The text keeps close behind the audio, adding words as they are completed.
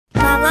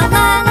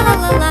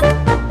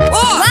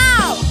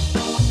Wow!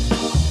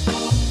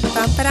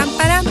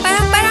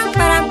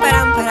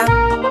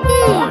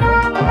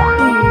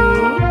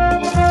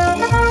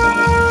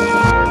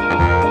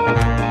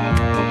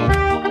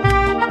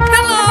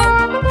 Hello!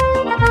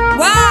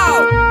 Wow!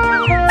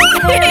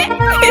 Good!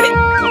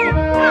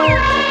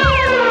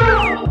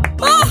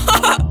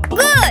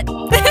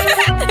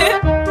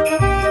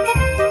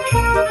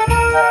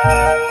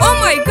 Oh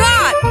my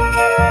God!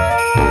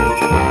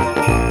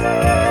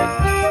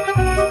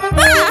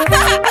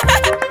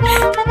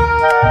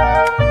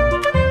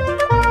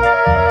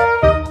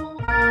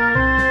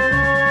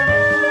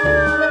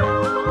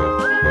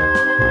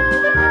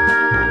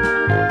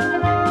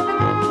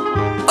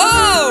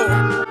 Oh!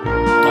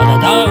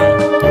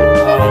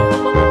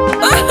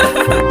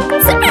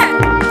 Super!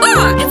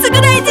 Oh, it's a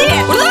good idea!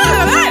 Oh!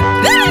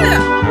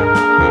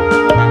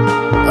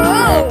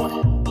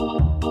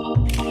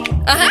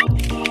 Uh-huh!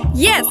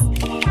 Yes!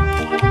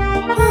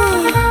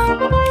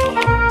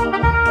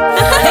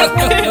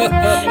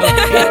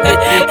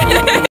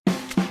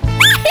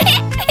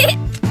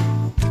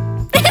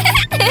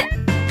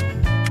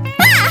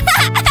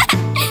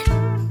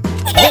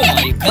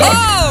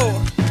 Oh!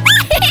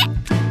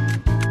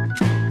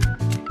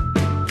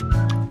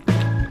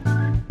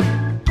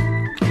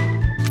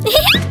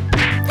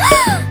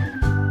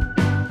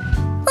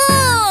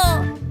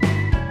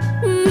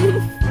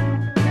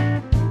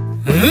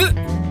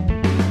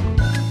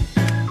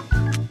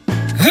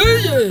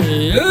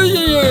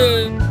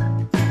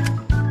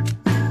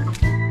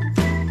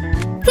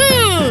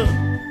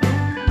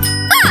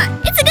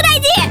 It's a good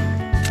idea!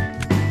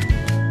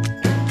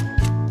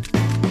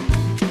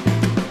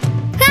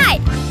 Hi!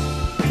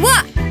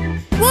 What?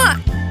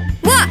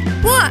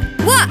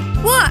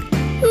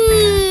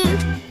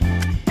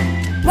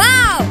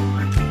 Wow!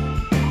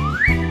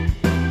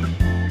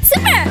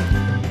 Super!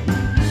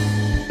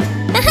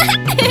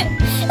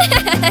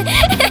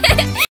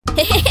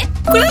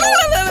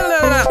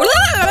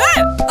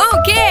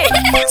 Okay!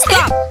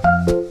 Stop!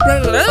 Go! La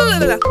la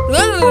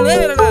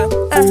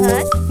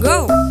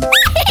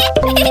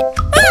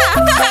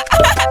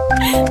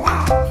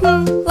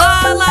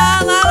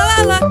la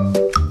la la.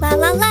 La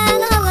la la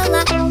la la la.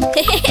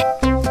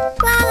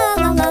 La la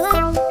la la la.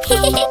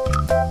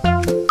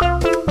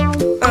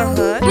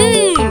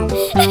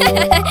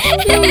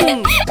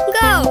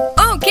 Go!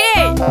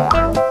 Okay!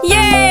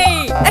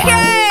 Yay!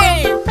 Hey!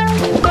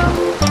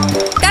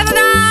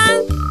 Ta-da-da!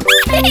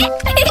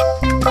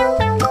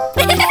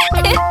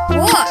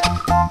 What?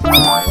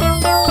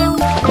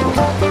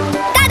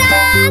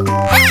 Ta-da!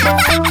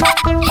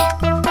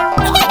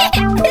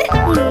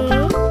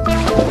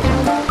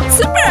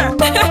 Super!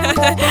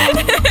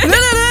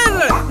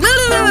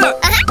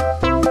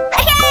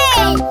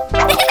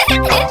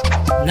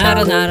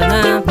 Nara nara na,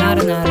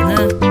 nara nara na.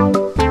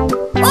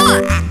 Oh!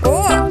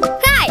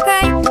 Hi!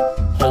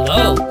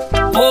 Hello.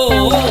 Oh.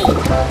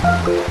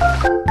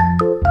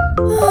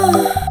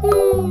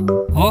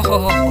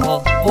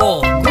 Oh,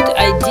 good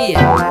idea.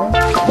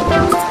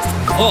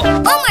 Oh.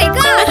 Oh my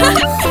God!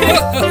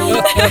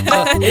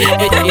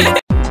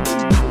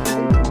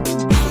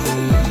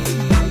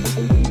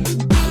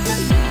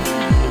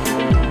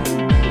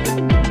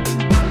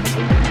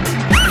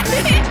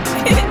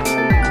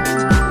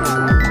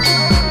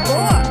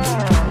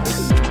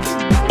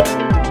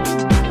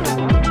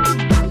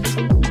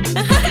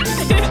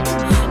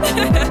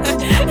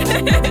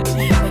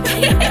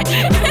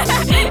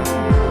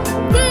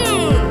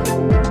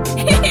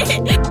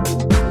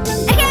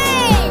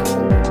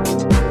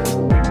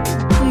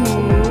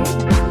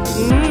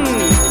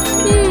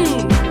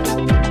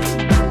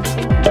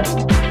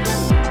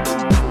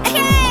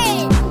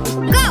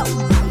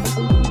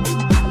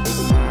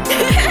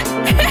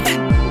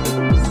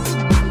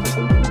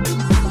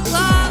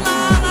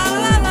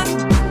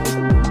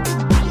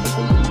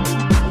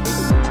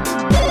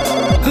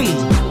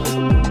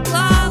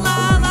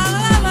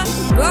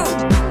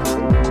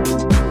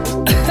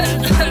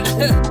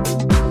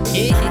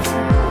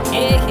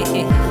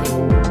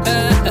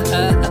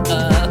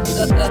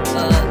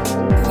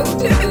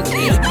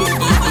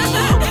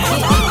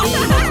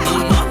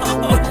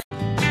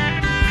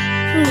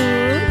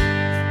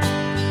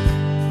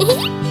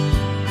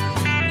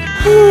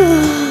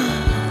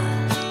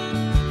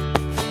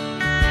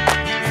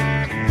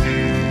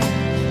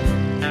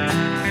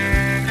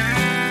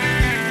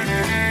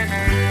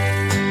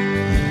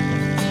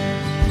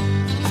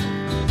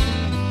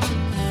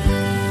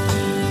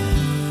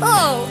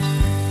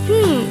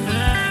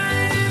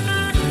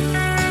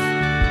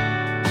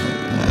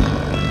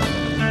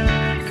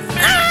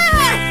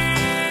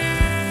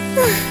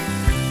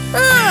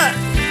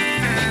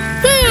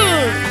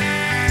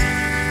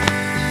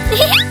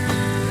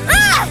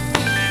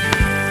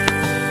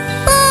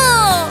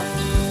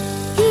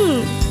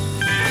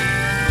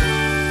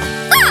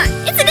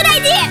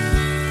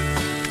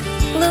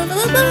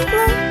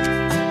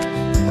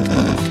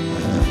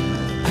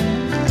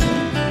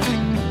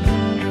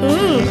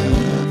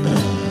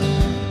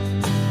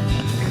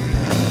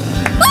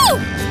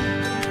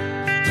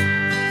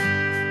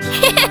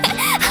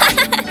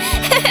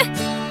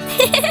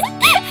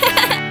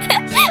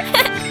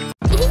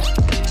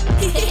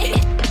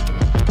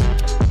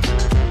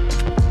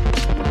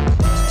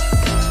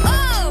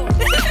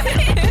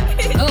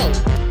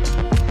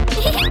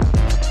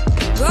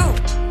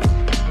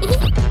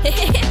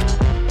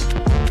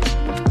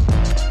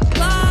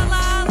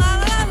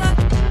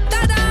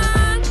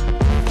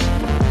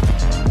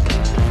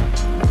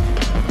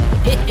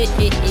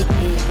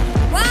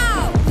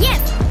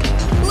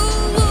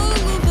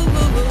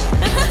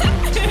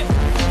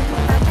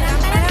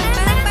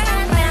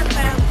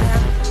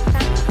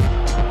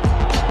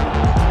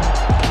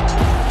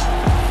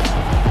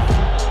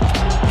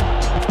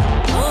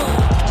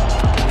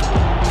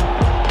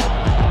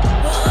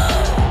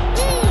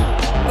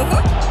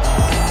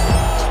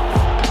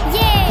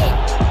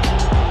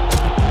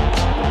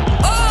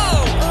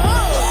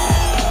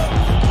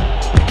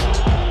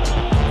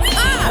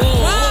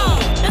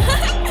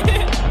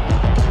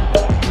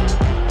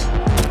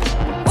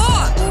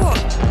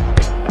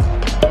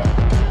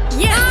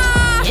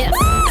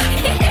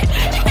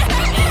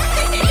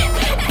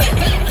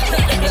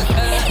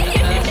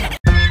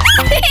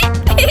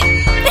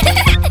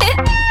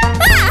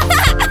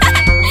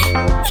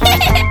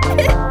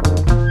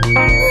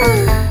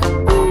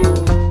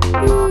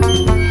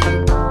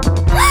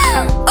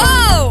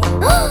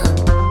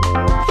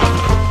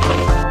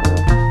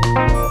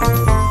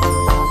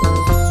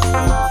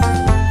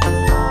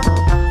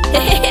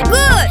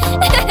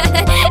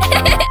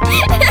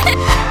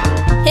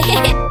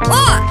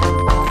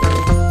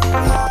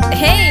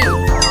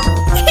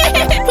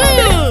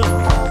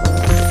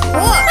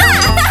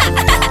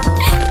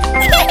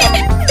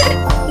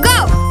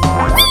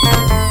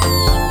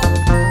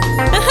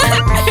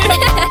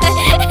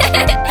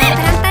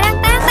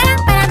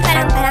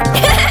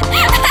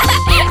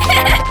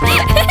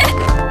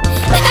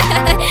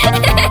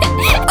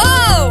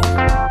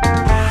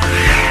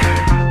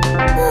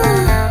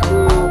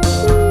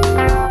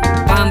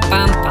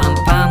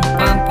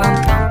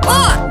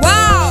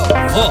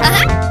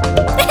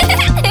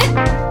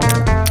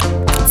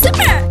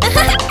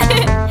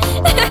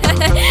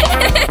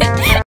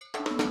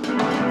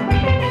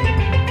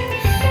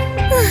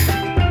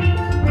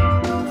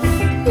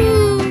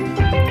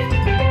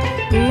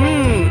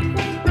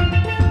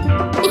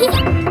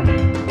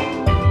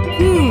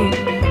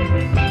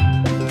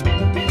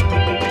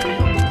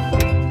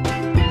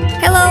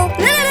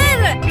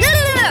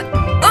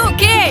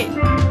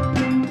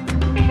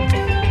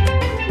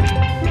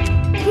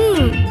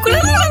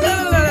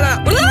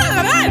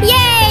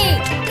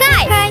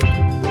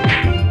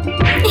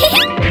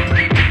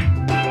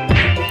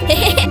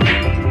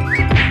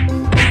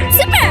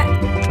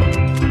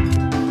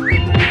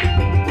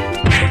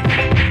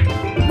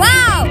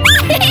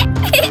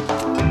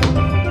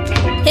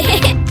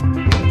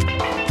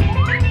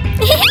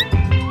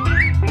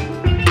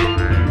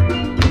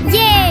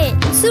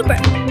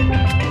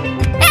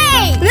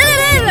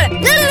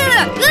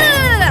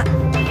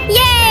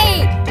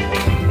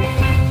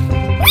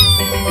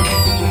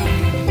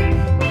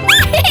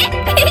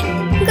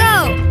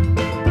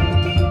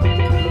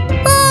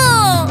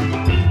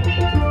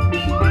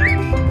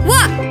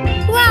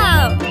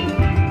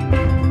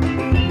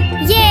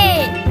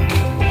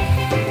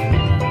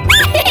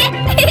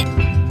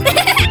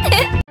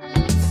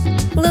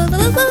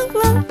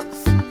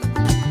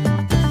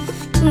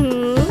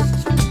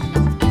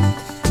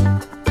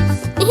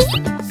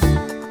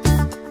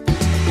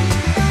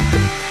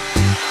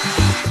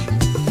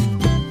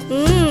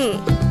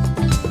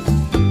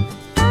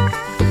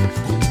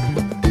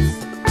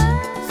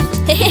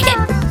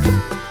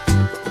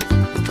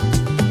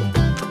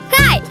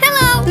 Hi,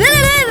 hello.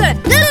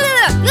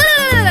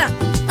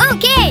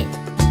 Okay.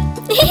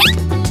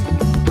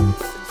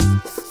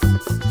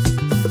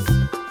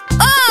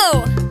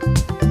 Oh.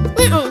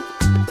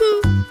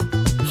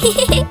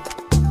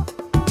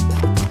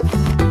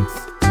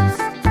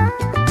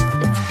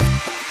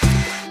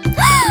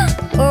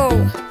 Oh.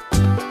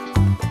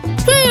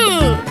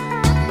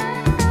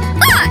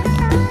 Ah.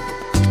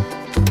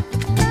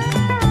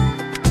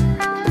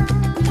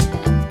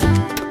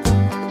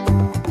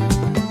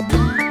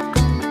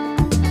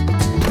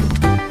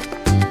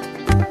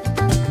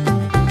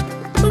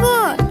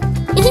 What?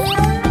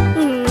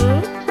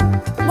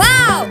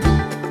 Wow!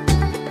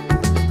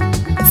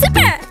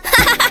 Super!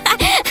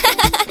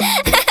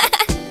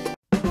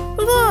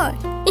 What?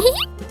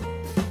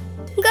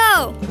 Go!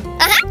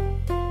 Uh-huh.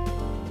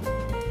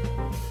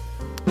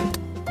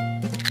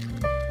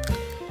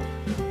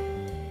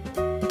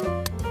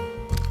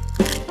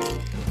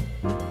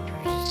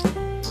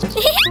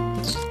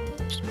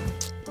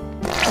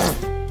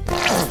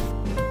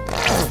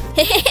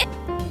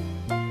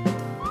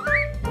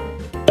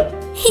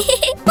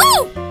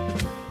 Woo!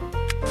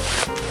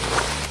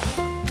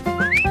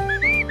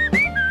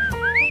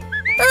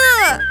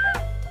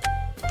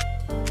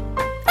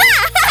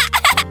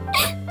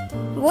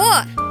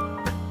 What?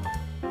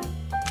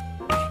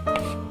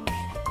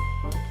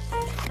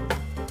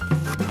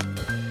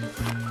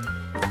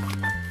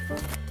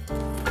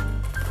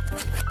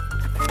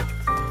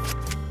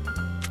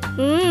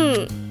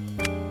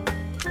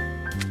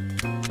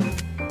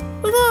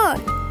 What?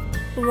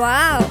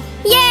 Wow!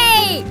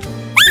 Yay!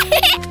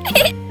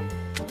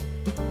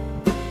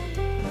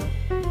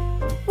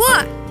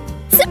 What?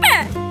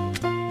 Super!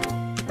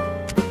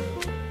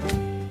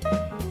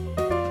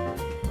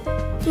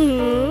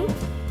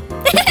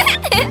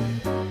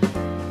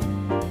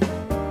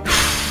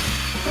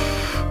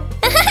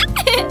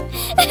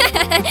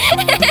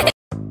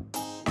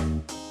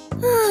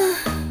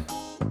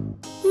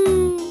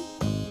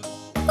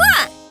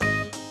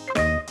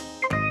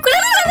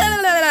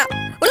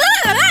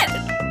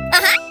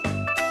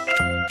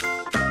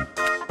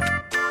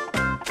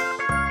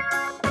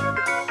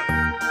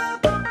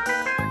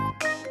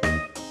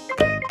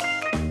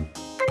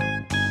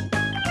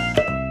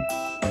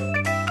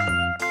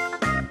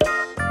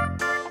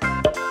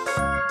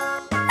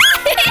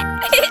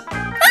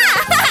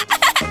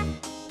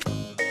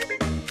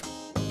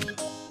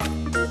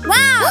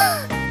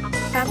 Wow!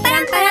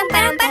 Param, param,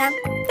 param, param.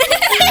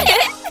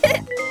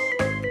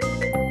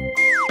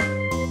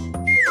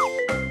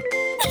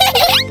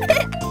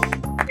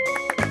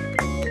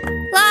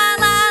 La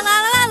la la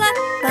la la la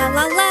la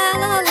la la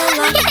la la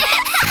la.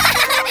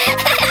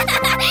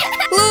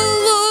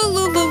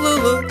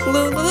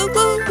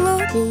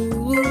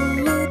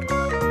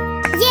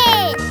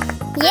 Yay!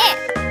 Yeah!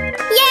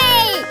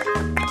 Yay!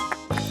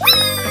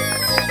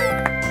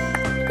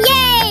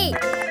 Yay!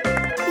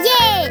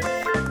 Yay!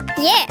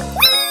 Yeah!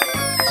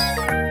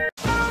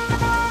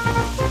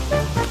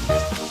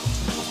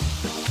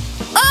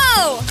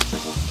 Oh!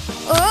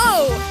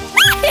 Oh!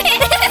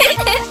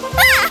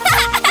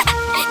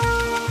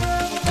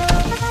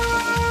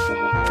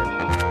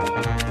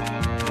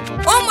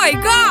 Oh my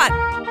god!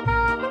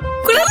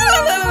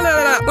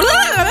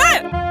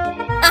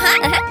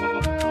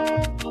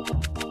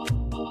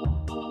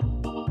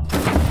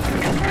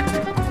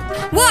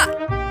 What?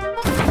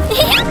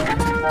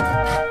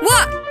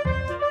 What?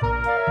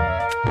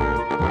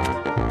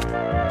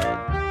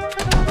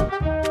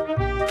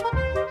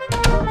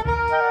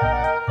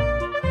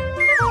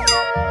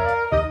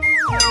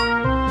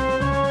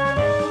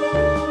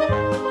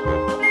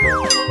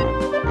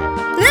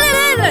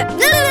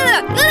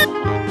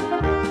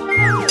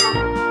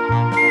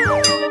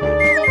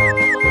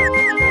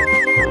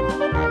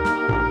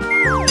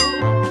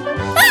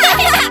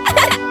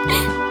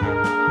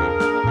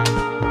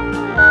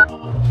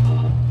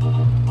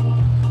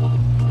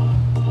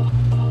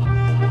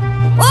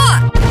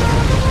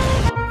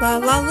 La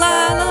la la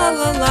la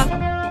la la.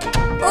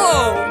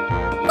 Oh!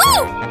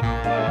 Woo!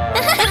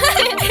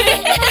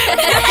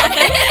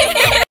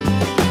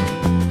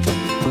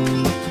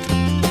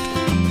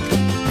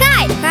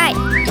 Hi! Hi!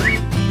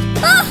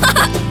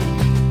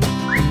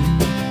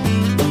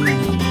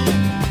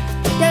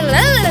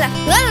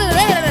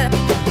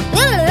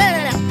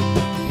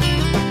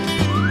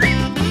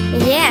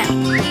 Yeah!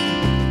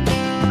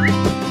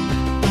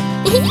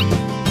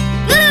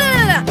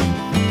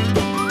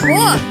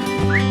 Whoa!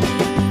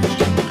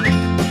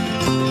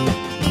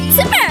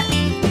 Super!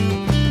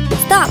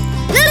 Stop!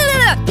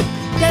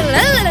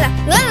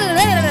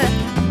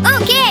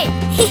 Okay!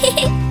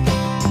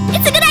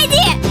 It's a good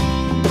idea!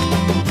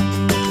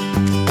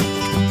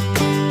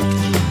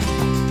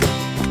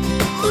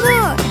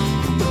 Whoa!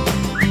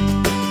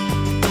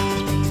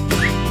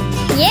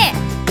 Yeah!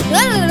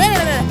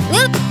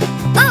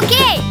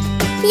 Okay!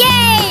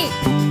 Yay!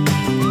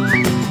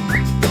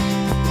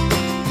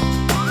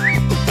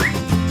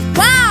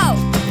 Wow!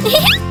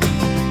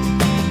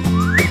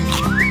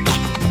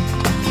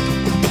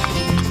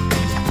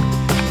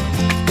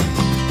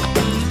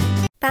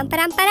 Pam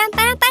param param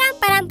param param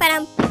param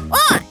param.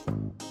 Oh!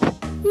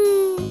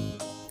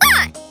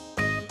 Ah!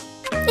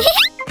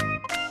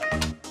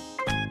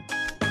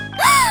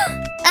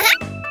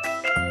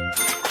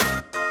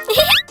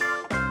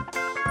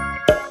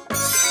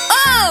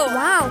 Oh!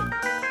 Wow!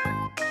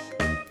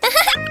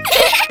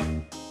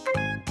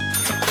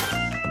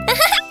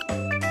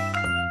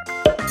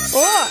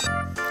 Oh!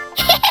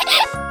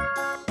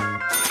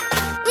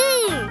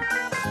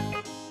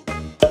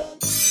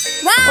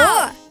 Wow!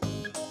 Oh.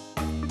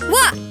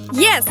 What?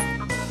 Yes!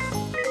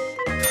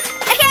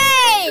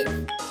 Hey!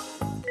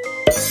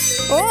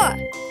 Oh!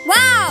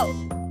 Wow!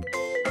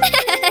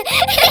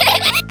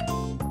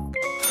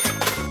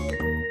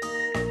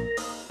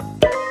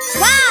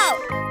 Wow!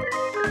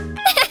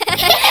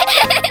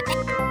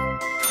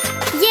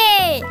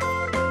 Yay!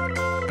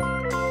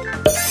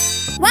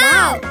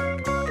 Wow!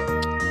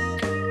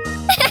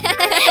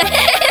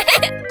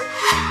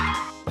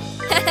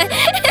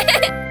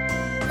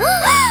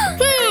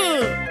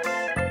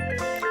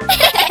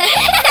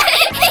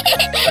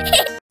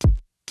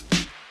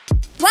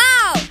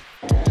 Wow!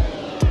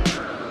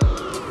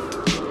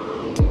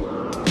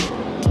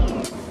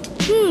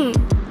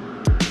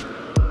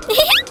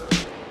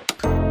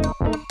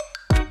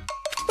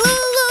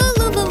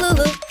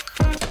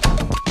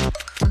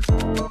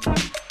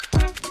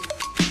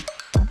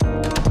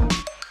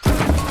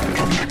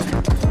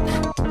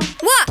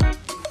 What?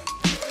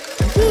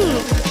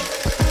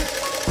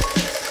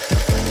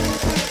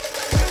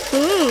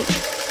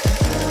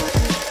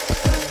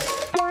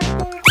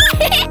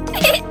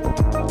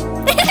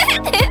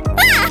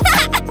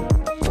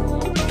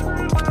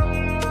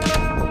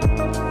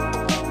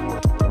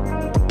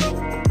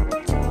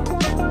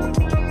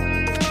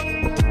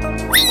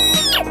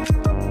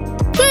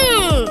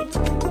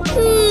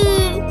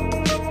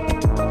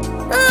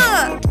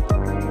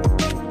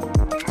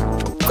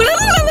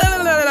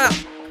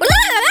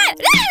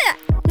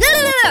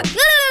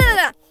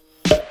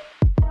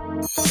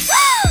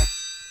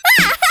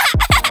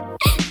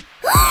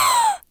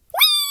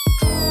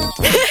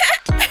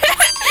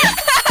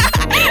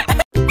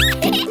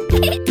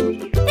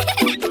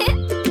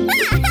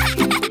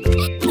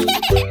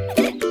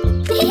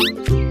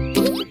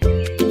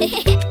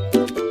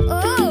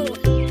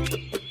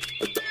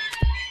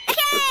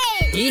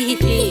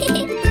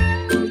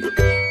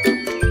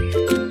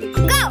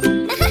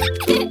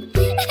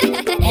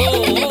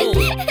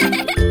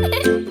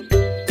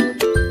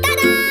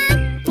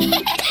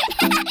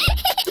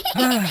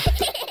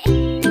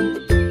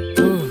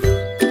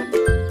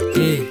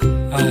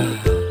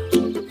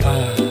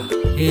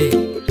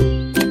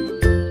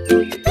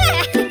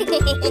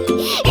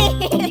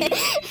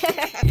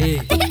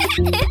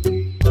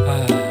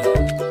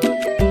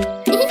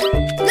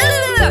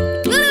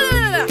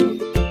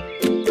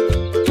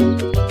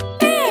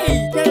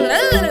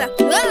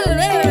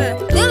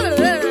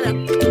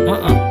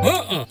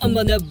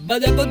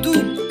 Badabadoo.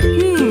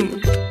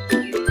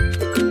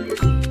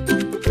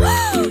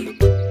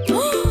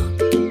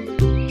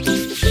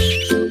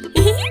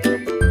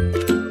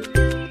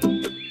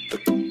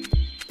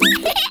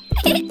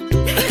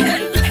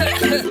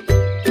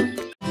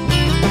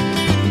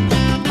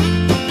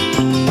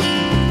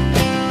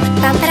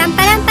 Pam param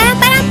param param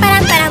param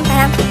param param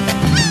param.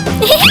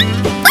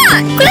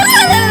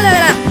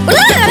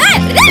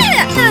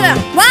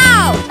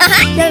 Wow!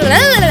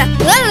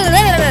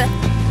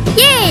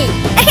 Yay!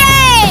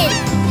 Hey!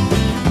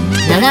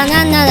 Na na na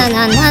na na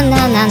na na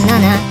na na na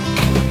na.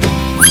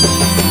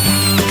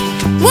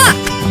 What?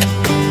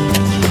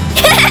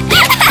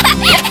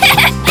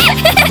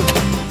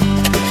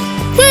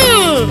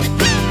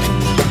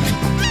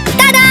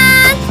 Ta-da!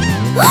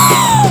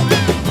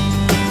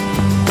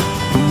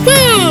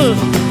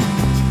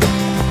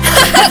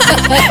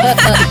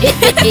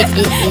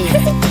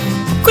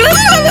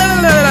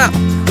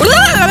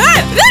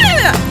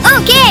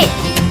 Okay.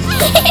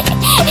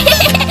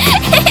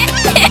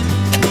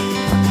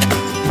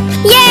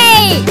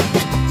 Yay!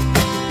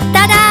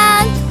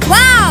 Ta-da!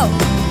 Wow!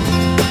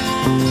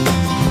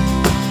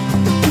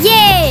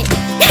 Yay!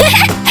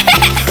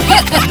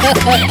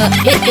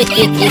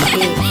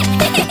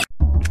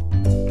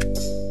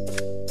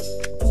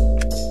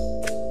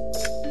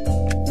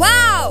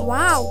 Wow!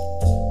 Wow!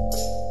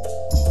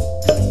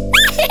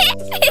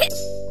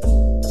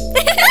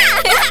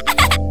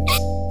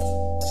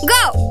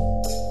 Go!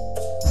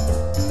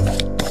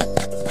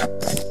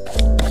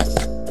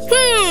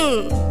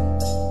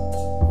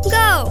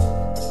 Go!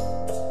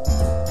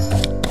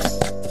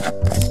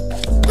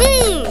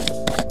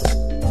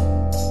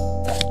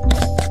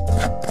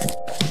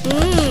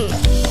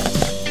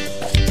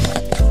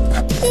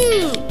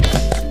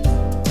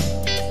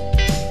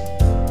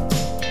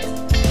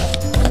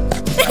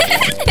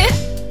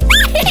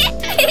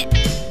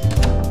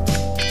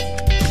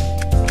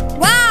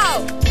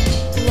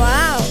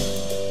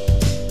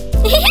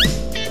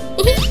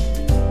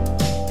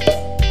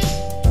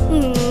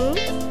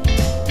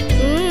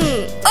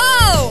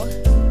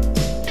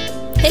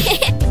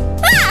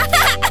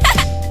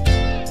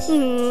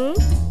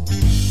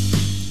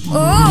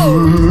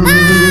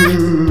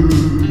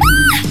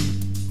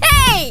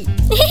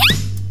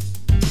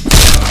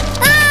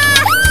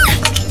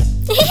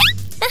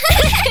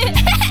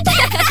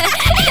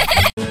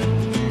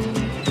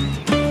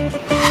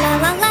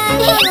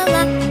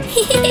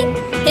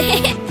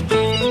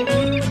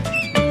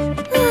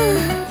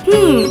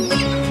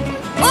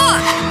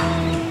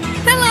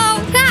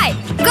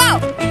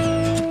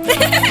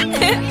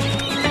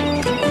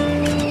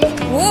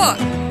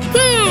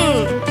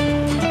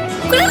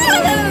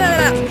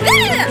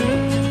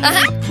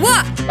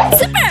 Wow!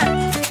 Super!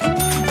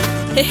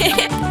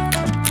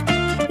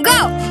 Go!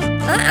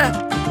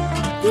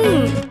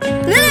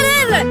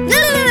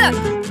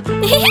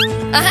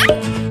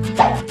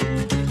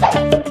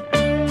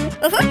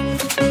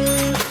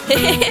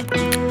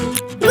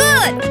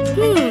 Good!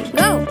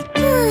 Go!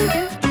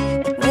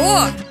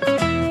 Whoa!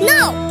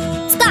 No!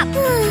 Stop!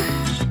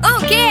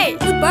 Okay,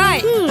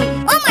 goodbye.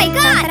 Oh my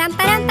god!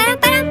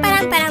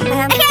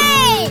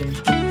 Hey!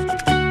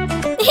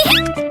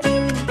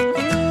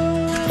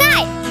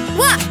 Hi!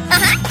 What?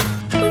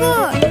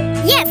 Good!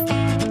 Yes!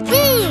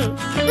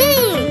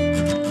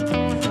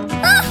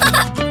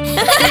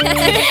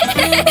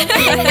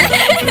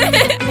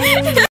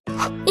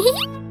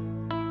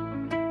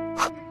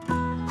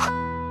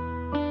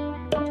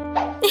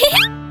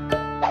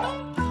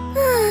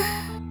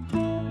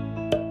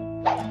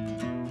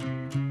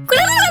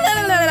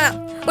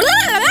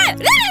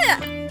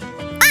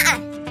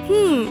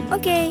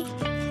 Okay.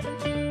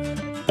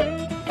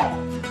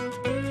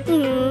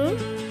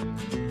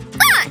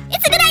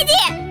 It's a good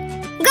idea.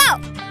 Go.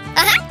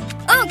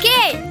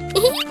 Okay.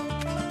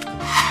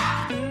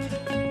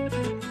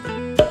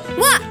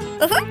 What?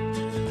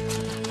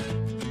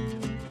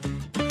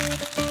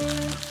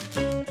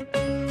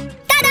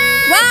 Ta-da!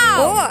 Wow!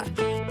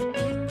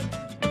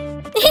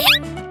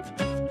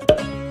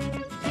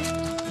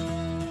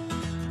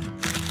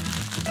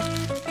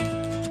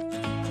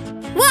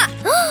 What?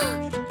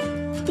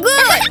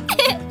 Good.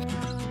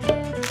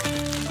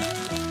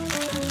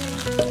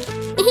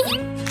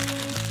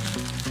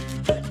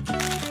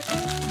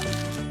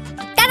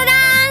 Ta-da!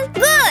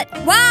 Good.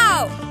 Wow!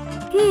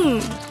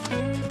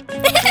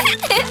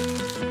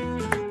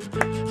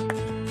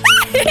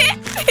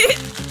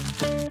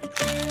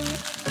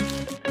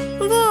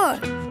 Good.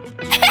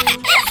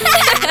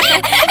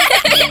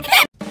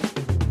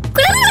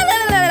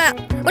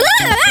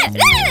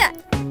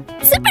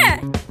 Super.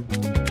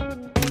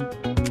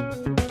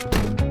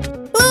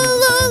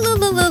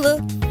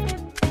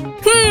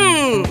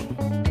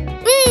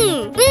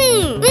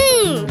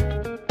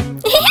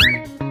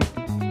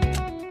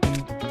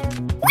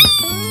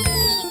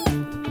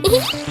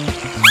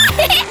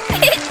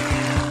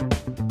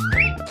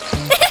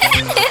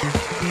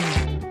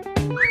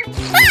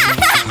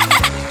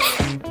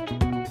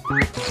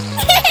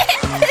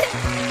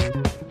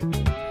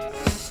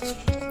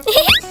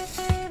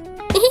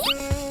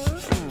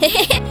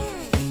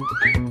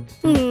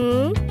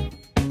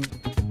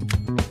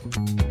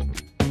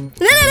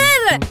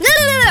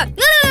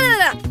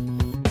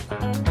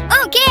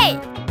 Okay.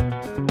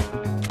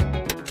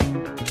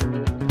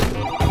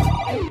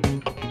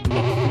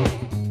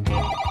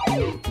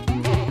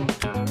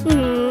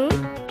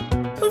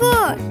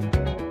 Good.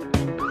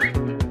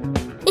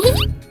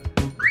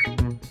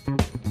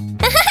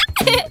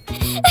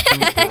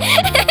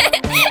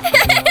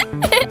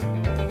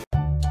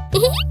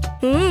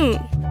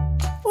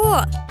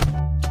 Whoa!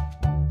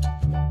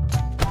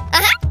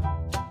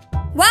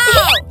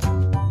 Wow.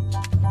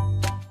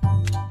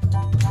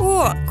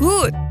 Whoa!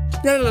 Good!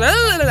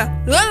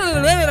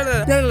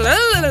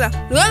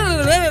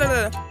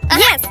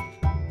 Yes.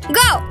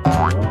 Go.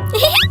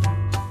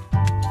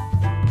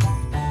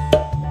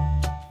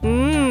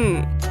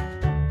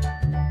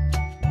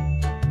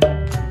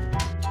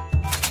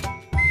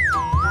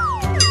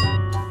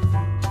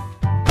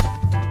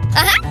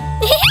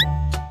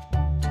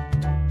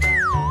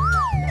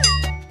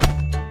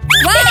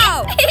 Wow!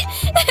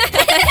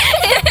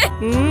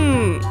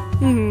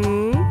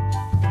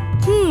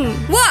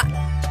 What?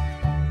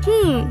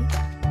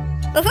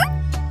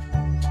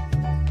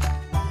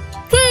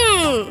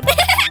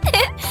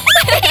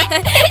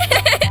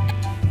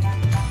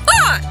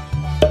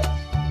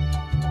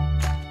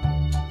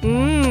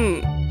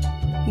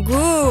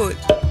 Good!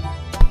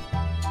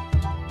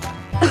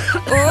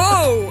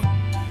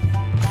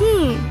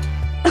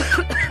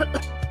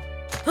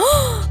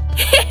 Oh!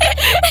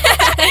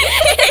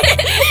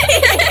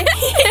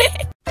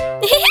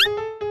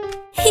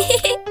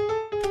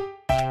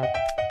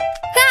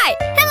 Hi.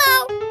 Hello.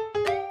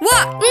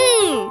 What?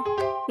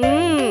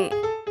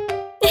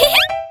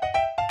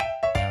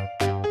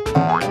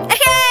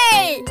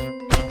 Hey.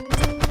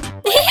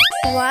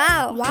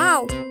 Wow. Wow!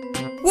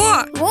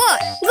 What? What?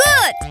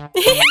 Good.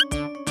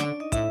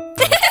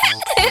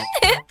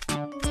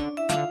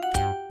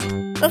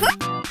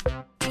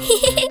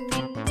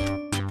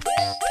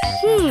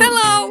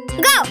 Hello!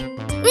 Go.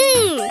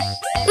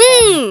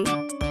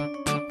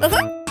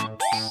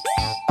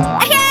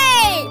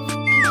 Hey.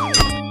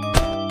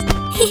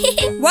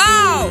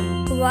 Wow!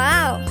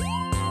 Wow.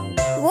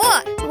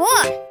 What?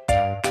 What?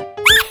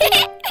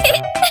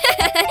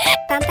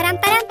 Pam param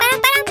param param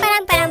param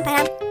param param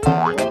param.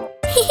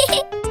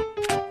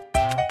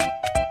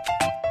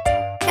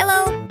 Hello.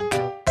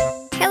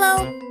 Hello.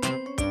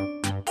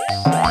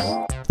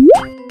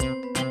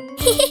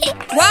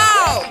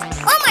 Wow!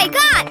 Oh my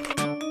god.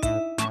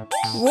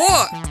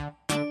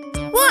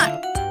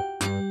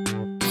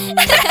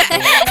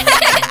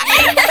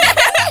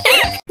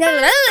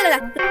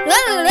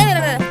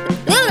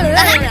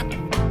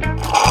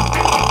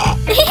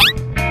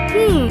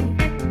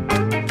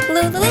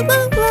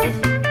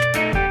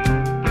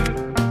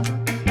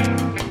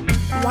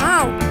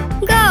 Wow.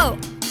 Go.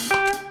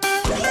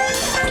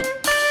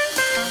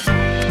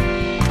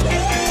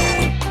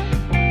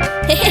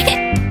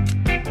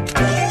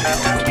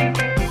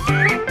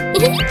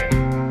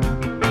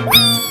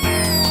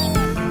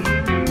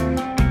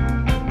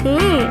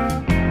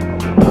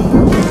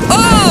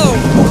 Oh!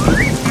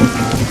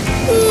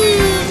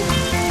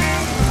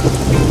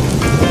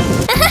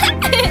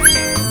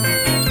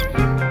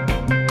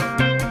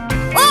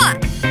 Oh!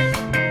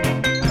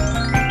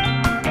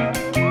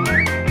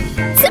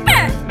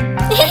 Super!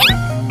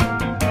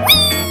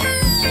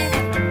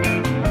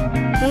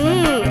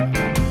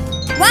 Wow!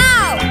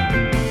 Wow!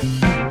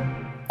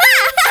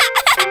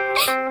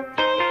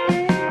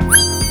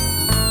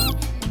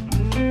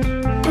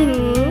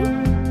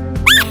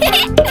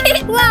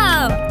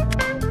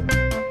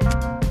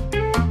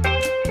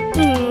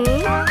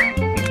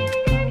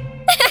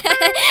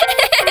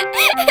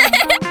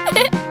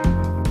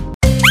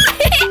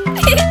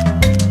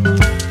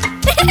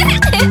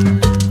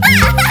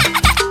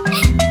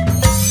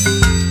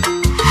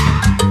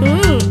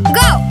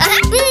 Go!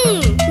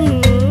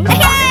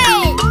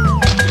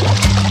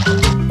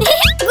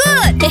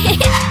 Okay!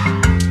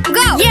 Good!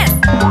 Go! Yes!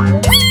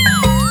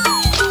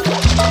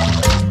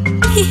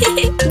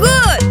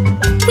 Good!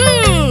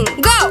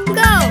 Go!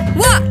 Go!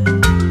 What?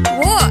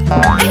 What?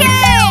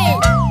 Okay!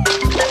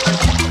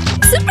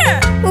 Super!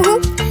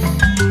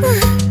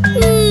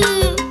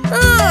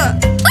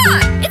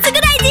 It's a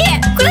good idea!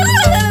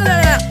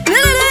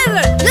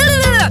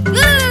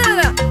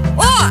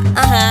 Oh!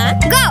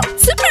 Go!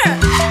 Super!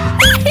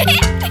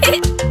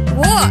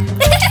 What?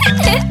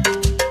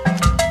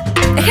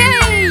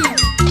 Hey!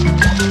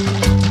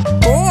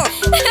 Oh! Oh!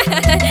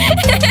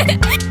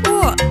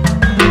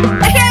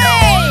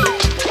 Hey!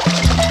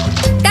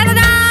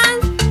 Da-da-da!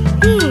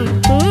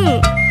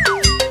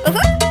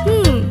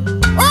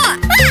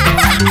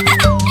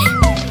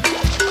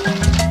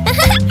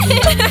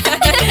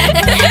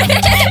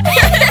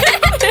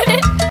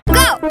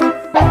 Go!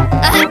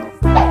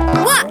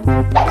 What?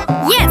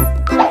 Yes!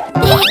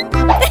 Super!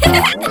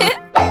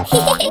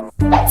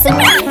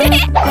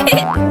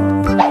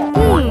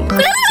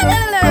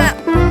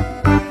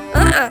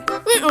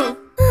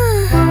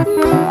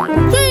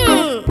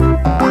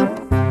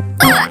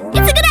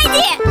 It's a good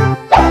idea!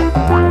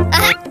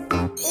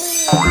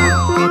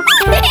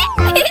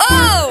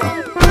 Oh!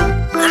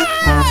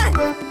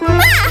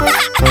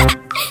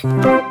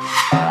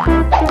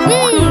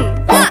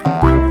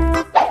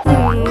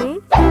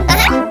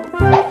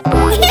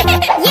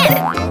 Yes!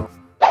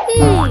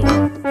 Oh,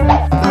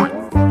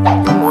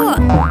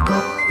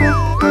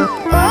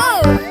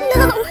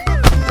 no!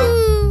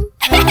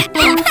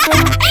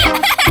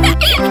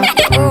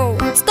 Oh,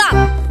 stop!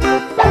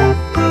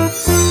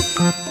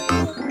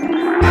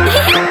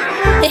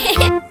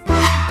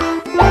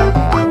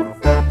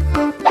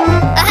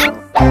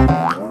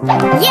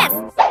 Yes!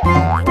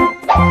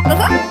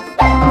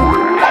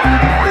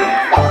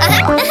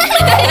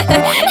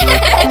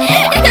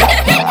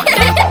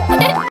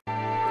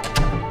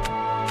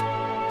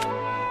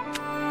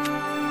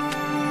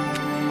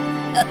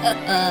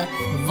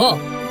 Vo.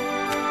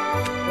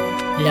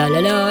 La la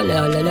la la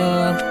la la.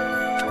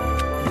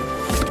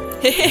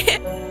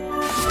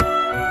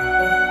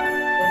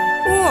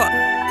 Oh!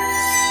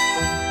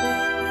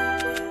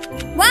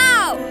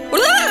 Wow!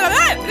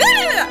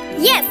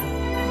 Yes!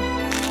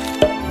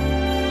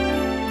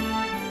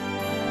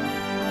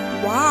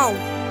 Wow!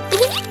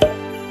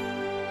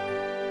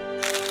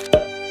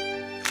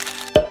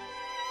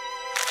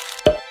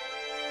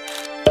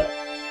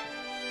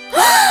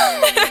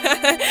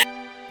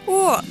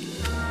 Oh!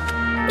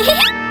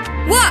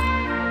 What?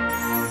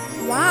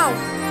 Wow!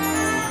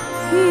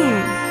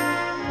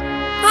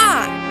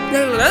 Ah!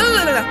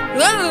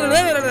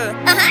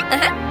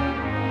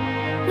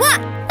 What?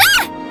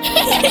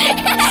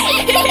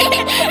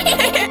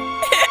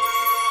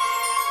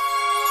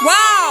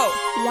 Wow!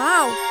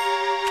 Wow!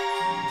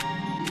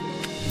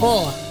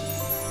 Oh.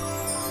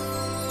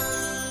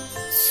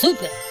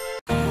 Super.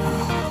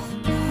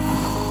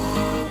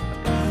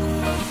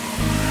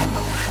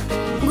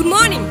 Good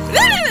morning!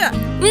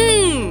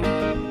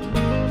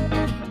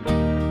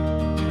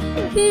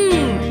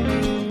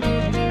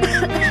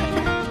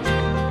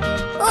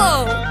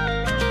 Oh!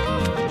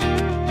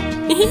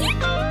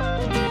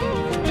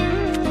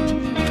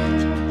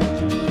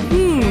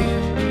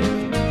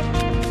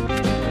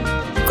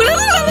 Lu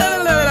lu lu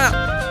lu lu.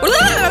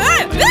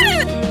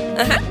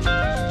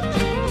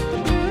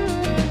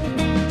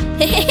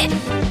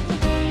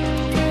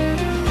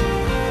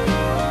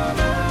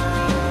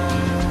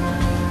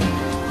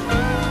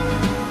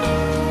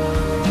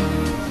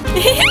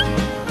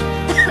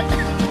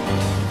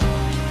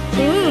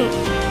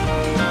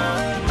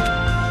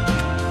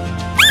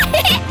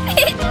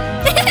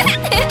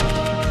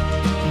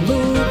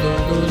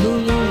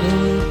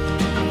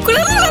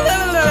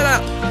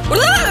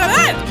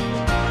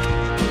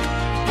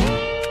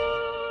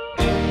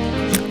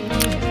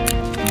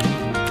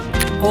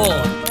 Oh.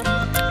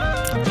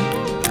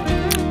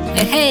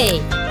 Hey hey.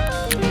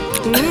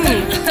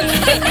 Mm.